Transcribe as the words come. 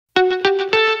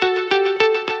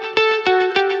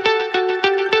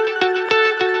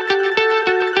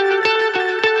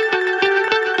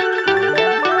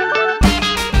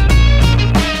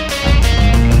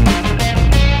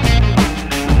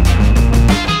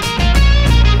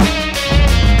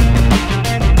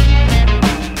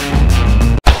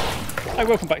Hi,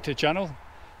 welcome back to the channel.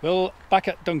 Well, back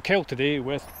at Dunkeld today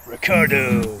with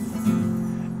Ricardo.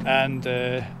 And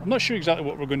I'm not sure exactly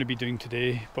what we're going to be doing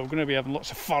today, but we're going to be having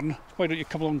lots of fun. Why don't you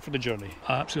come along for the journey?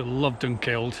 I absolutely love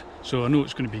Dunkeld, so I know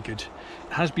it's going to be good.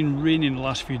 It has been raining the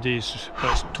last few days,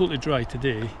 but it's totally dry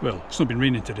today. Well, it's not been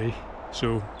raining today,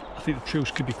 so I think the trails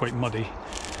could be quite muddy.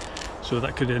 So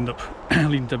that could end up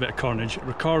leading to a bit of carnage.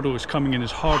 Ricardo is coming in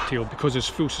his hardtail because his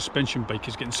full suspension bike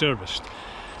is getting serviced.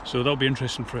 So that'll be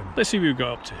interesting for him. Let's see what we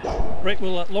got up to. Right,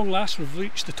 well, at long last we've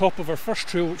reached the top of our first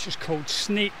trail, which is called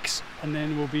Snakes, and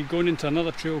then we'll be going into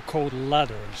another trail called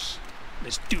Ladders.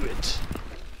 Let's do it.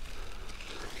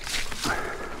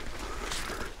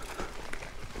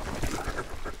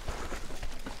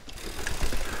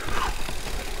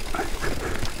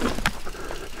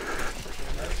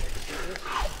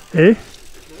 Eh?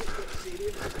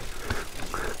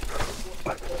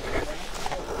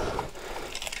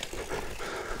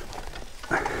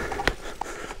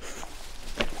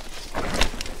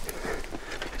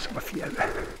 Get my feet out.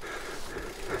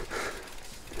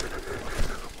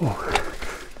 Oh,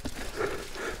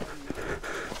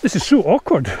 this is so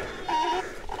awkward.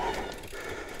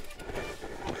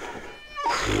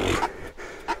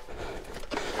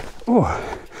 Oh, I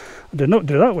did not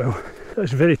do that well. That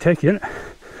was very techy, isn't it?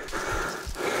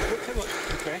 Look how much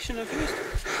compression I've used.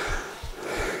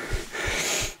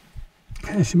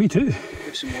 Yes, me too.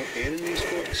 Get some more air in these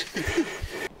spots.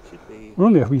 Should be. We're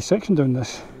only a wee section down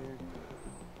this,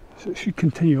 so it should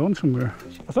continue on somewhere.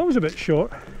 I thought it was a bit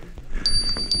short.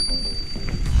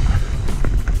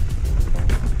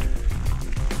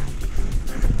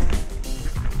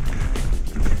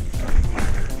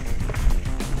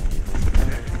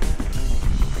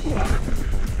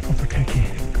 Proper techy.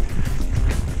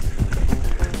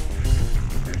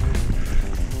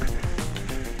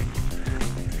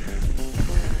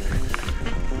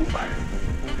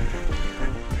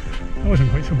 That wasn't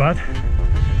quite so bad.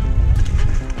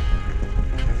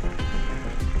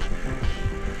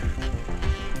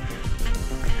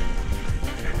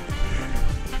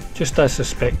 Just as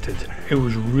suspected, it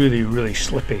was really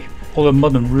slippy. All the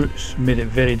mud and roots made it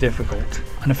very difficult,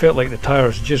 and I felt like the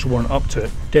tyres just weren't up to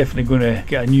it. Definitely going to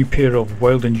get a new pair of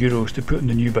Wild Enduros to put on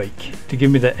the new bike to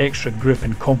give me that extra grip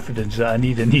and confidence that I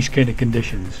need in these kind of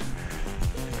conditions.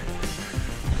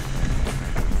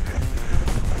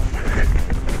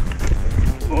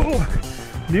 Oh,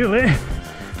 nearly.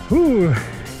 Ooh,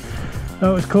 that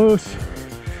was close.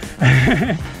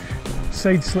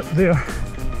 Side slip there.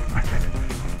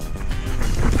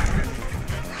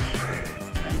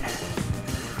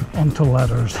 Onto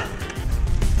ladders.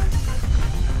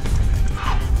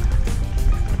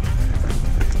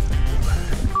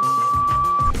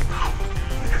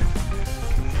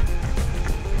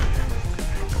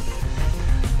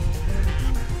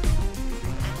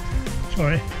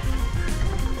 Sorry.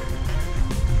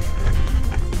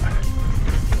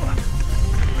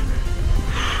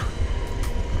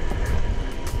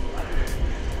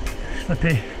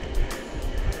 Slippy.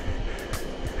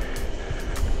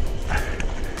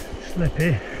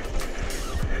 Slippy.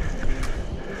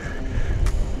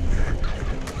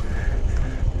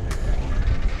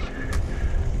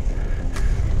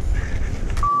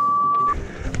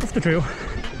 Off the trail.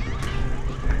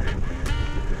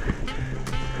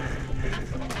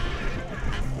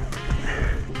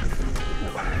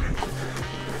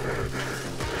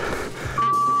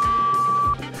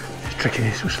 It's tricky,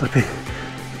 it's so slippy.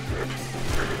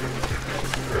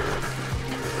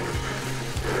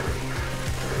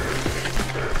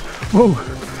 Whoa!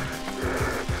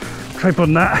 Tripod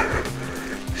on that.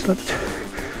 Slipped.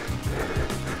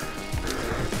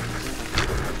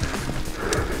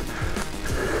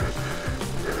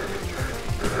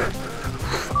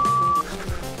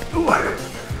 Oh.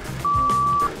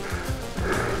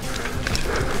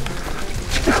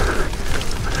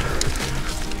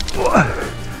 Oh.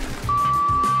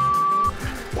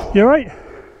 You alright?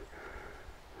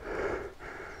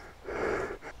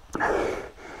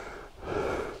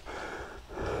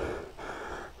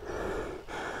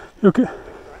 You okay?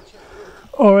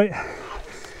 Alright.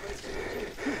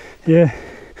 Yeah.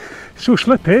 So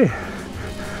slippy.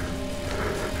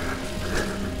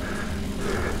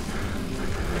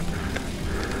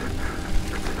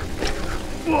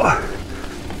 Whoa.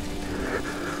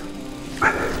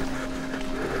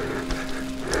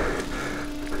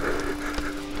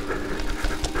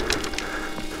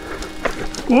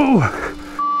 Whoa!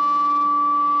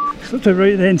 Slipped it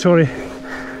right then, sorry.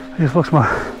 I just lost my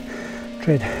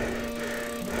tread.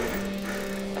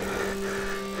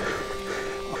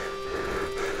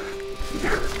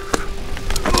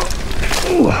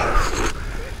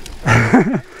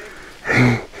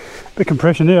 Bit of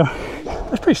compression there.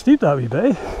 It's pretty steep that wee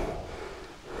bit,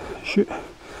 eh? Shoot.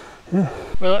 Yeah.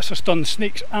 Well, that's us done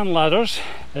snakes and ladders.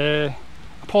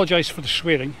 Apologise for the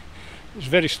swearing. It's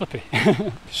very slippy.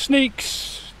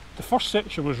 Snakes, the first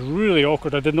section was really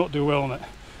awkward. I did not do well on it.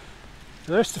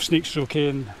 The rest of snakes was okay,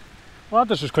 and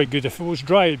ladders was quite good. If it was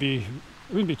dry, it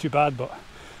wouldn't be too bad, but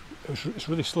it's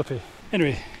really slippy.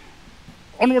 Anyway,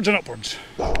 onwards and upwards.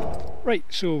 Right,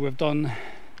 so we've done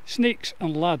snakes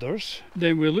and ladders.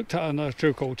 Then we looked at another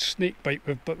trail called Snakebite,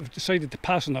 but we've decided to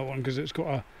pass on that one because it's got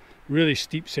a really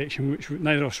steep section which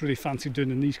neither of us really fancied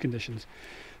doing in these conditions.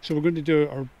 So we're going to do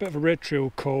our bit of a red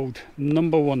trail called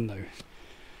Number 1 now.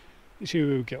 Let's see how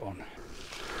we'll get on.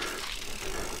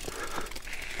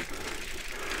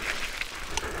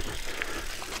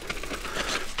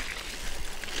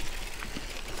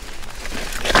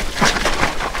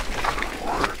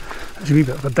 There's a wee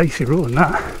bit of a dicey road in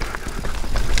that.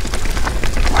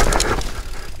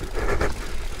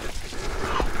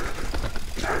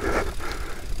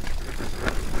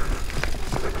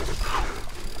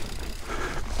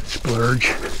 Splurge.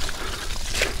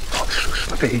 Oh, it's so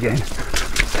slippy again.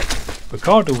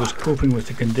 Ricardo was coping with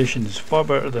the conditions far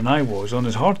better than I was on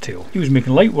his hardtail. He was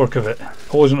making light work of it.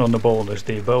 I wasn't on the ball this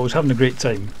day, but I was having a great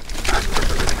time.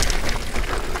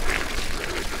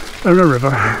 Down a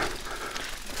river.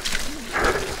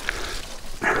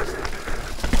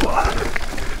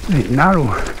 Very narrow.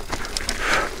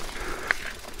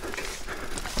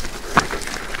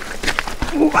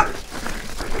 Oh.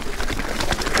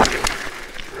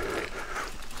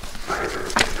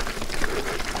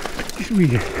 Just a wee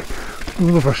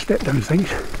roll over step down things.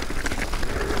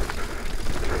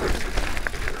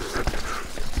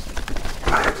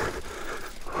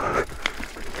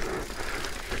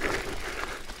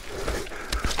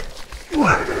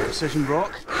 Precision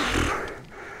rock.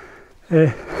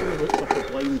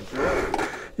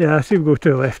 Yeah, I see we go to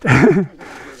the left.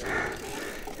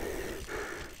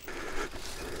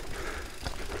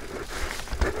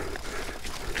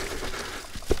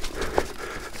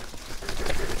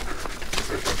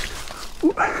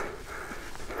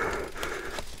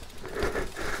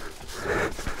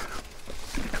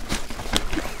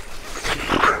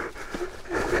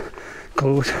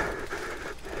 Close.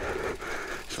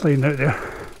 Sliding out there.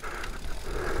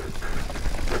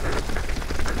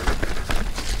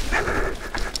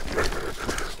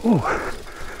 Oh.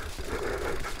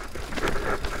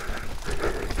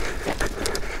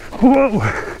 Whoa!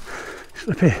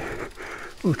 Slippy.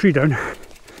 Little tree down.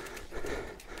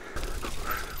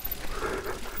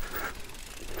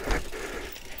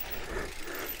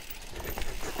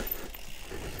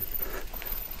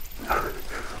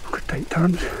 Good tight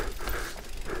turns.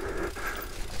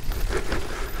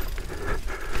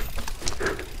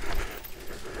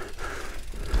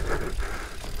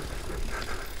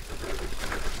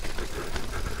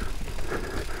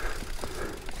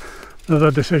 Another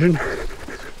decision.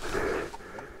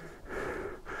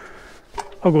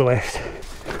 I'll go left.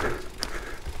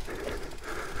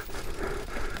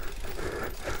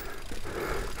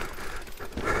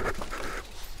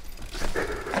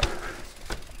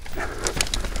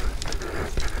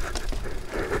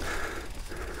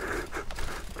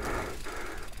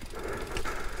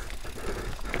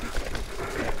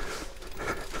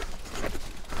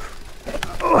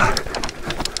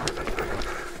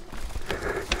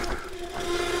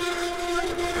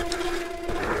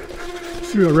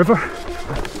 Through a river.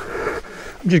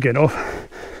 I'm just getting off.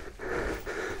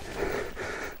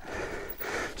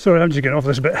 Sorry, I'm just getting off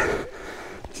this bit.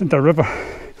 It's into a river.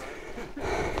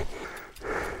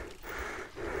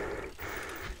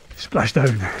 Splash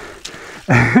down.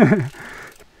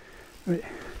 Right.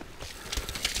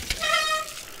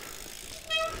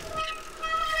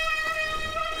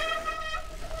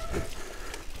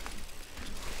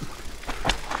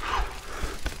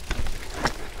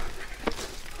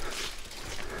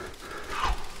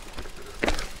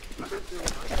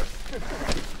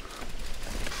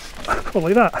 Oh,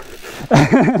 like that.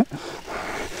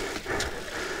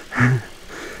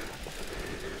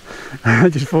 I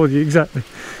just followed you exactly.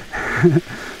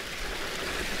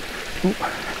 Oh.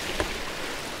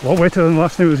 A lot wetter than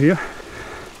last time I was here.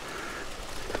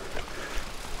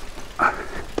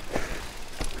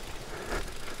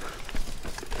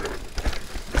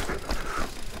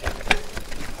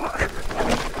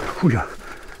 Oh, yeah.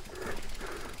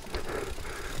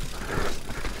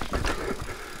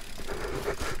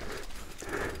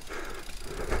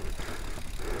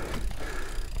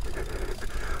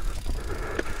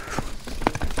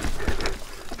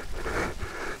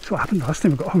 What happened last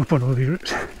time I got hung up on all these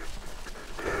roots.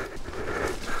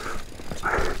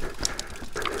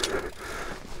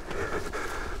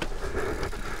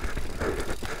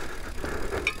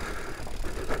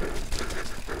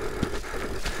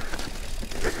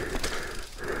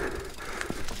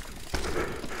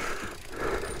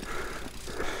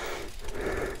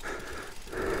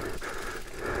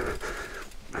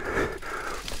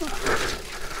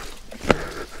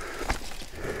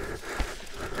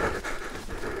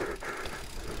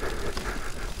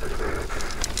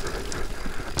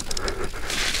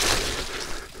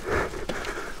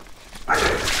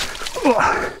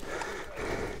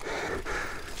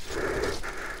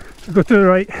 go to the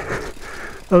right.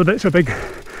 The other bit's a big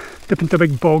dip into a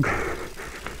big bog.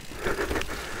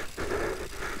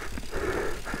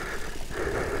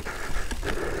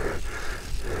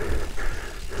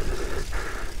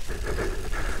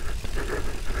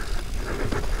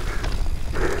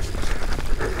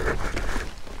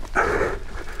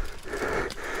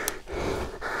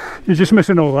 You're just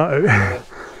missing all that out. Yeah.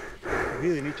 You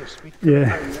really need your speed.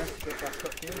 Yeah. Down there to get back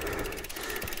up here.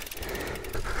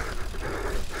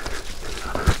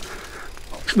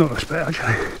 It's not this bit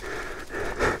actually.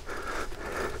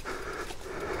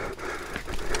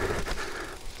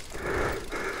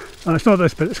 And it's not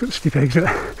this bit, it's got the steep exit.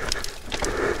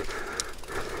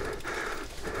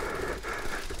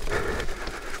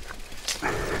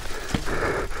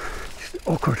 Just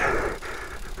awkward.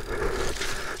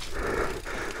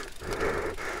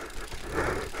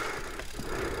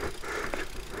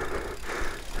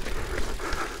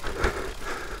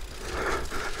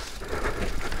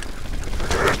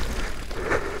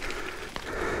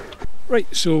 Right,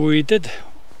 so we did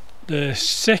the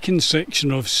second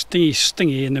section of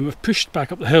Stingy, and then we've pushed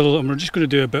back up the hill, and we're just going to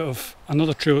do a bit of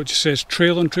another trail which just says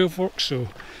trail on trail forks, so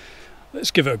let's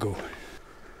give it a go.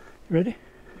 You ready?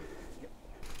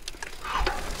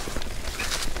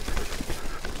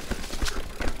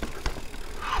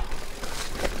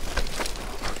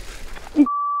 Ooh.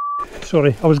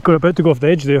 Sorry, I was about to go off the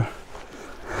edge there.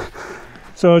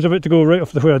 So I was about to go right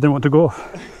off the where I didn't want to go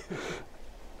off.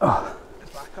 Oh.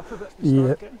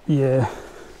 Yeah, yeah.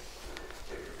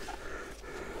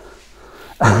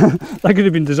 That could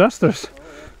have been disastrous.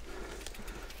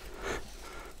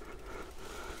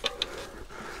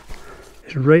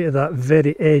 It's right at that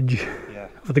very edge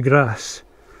of the grass.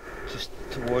 Just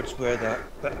towards where that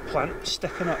bit of plant's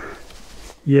sticking up.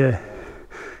 Yeah,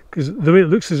 because the way it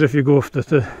looks as if you go off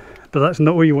the but that's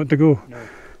not where you want to go. No.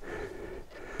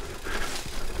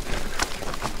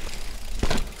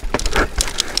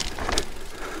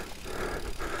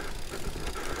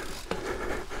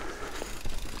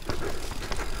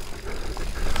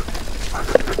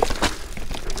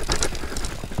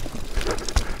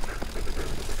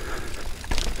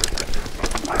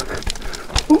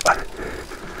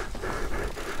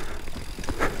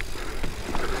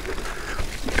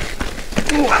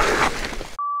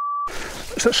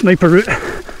 It's that sniper route.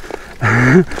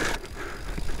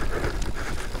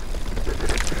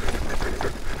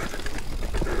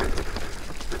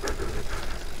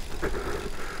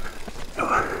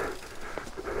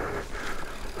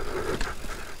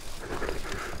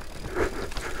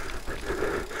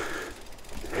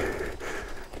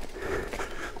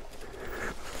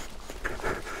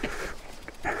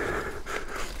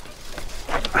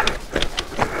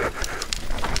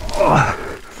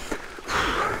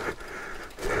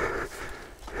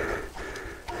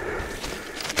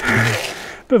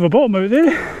 Bit of a bottom out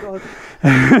there. Oh,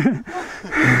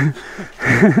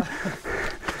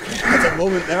 that's a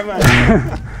moment there, man.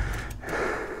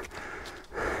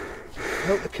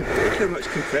 Look how much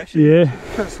compression. Yeah.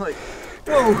 It's like,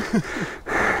 whoa!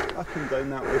 I come down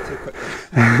that way too quickly.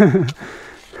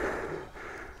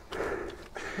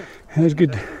 That's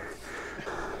good.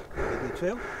 The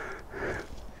trail?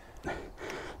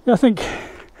 Yeah, I think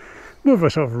more of a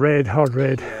sort of red, hard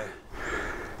red. Yeah.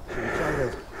 Should we try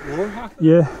the lower half?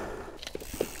 Yeah.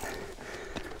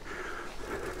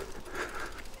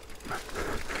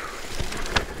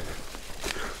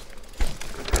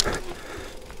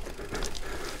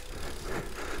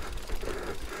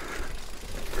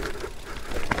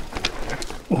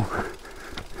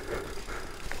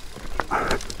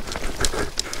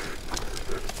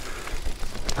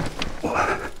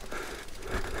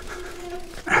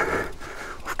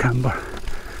 Off camber.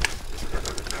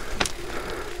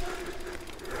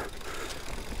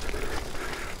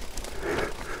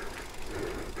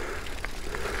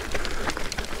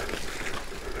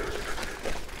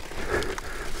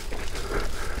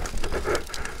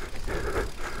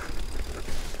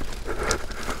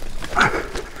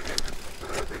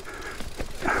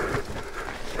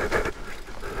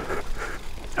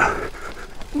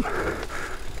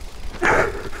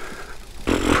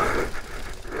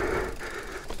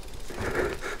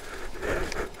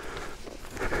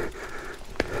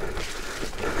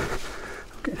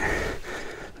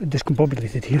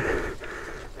 Discombobulated here.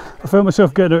 I found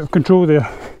myself getting out of control there.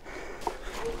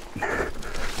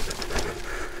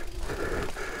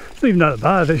 It's not even that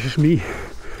bad, it's just me.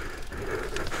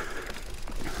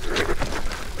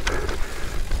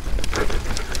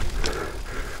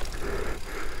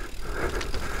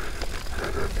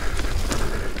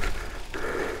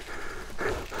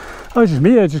 That was just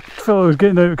me, I just felt I was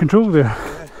getting out of control there.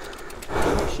 Yeah.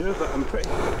 I'm not sure, but I'm pretty.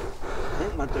 I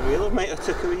think my derailleur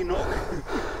took a wee knock.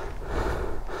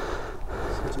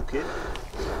 Seems okay.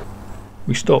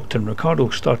 We stopped and Ricardo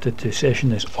started to session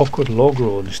this awkward log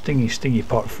roll in Stingy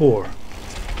Part 4.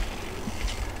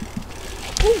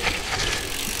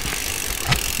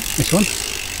 This one.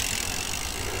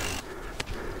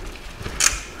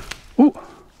 Oh,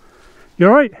 you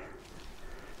alright?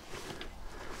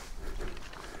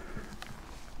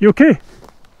 You okay?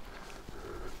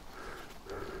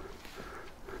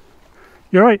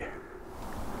 You alright?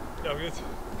 Yeah, I'm good.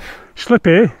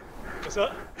 Slippy, eh? What's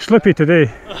that? Slippy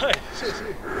today. Aye, it's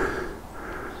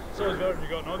always better when you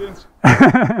got an audience.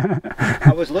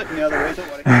 I was looking the other way, don't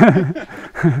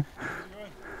worry.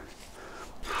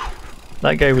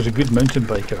 That guy was a good mountain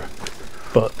biker,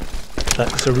 but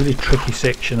that's a really tricky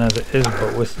section as it is,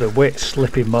 but with the wet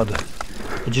slippy mud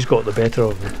it just got the better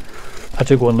of it. I had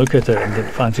to go and look at it and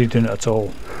didn't fancy doing it at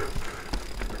all.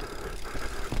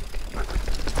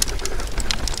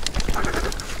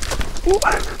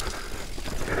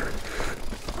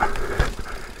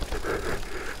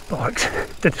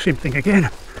 Bollocks, did the same thing again.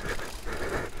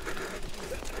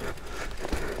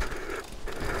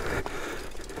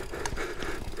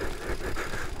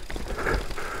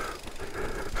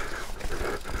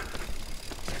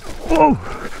 Whoa!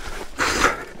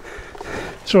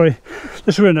 Sorry,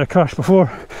 this was in a crash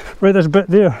before. Right, there's a bit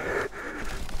there.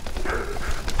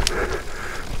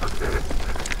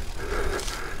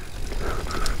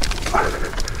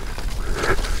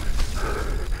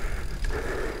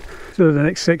 So the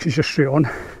next section's just straight on.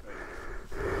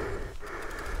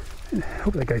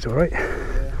 Hope the guy's alright.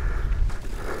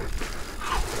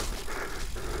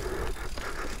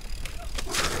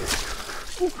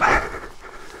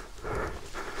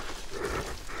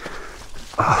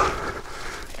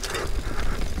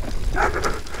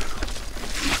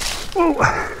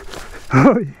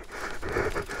 Oh.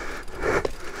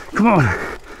 Come on,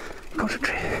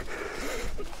 concentrate.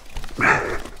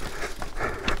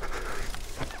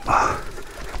 Oh.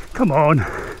 Come on.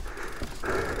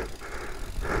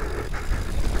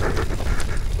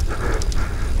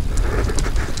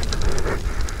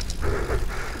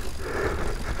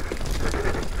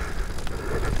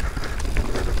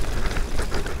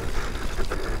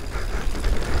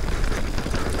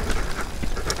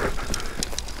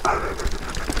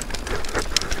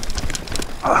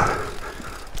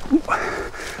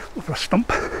 Over a stump.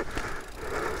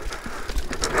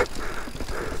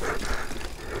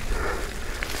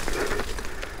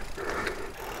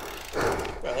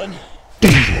 Well then.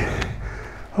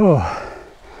 Oh,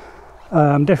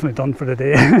 I'm definitely done for the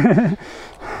day. Yeah.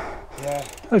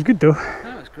 That was good though.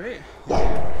 That was great.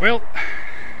 Well,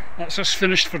 that's us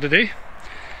finished for the day.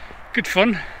 Good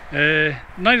fun.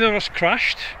 Neither of us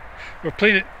crashed. We're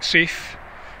playing it safe.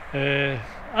 I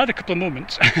had a couple of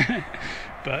moments,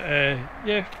 but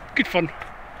yeah, good fun.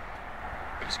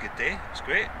 It was a good day. It was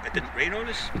great. It didn't rain on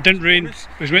us. It didn't rain. Bonus.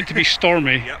 It was meant to be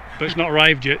stormy, Yep. but it's not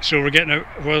arrived yet, so we're getting out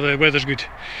where the weather's good.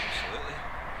 Absolutely.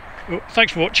 Well,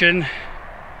 thanks for watching.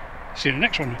 See you in the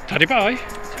next one. Taddy bye.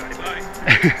 Sorry, bye.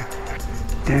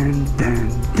 Dun dun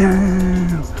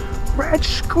dun. Red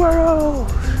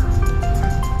squirrels.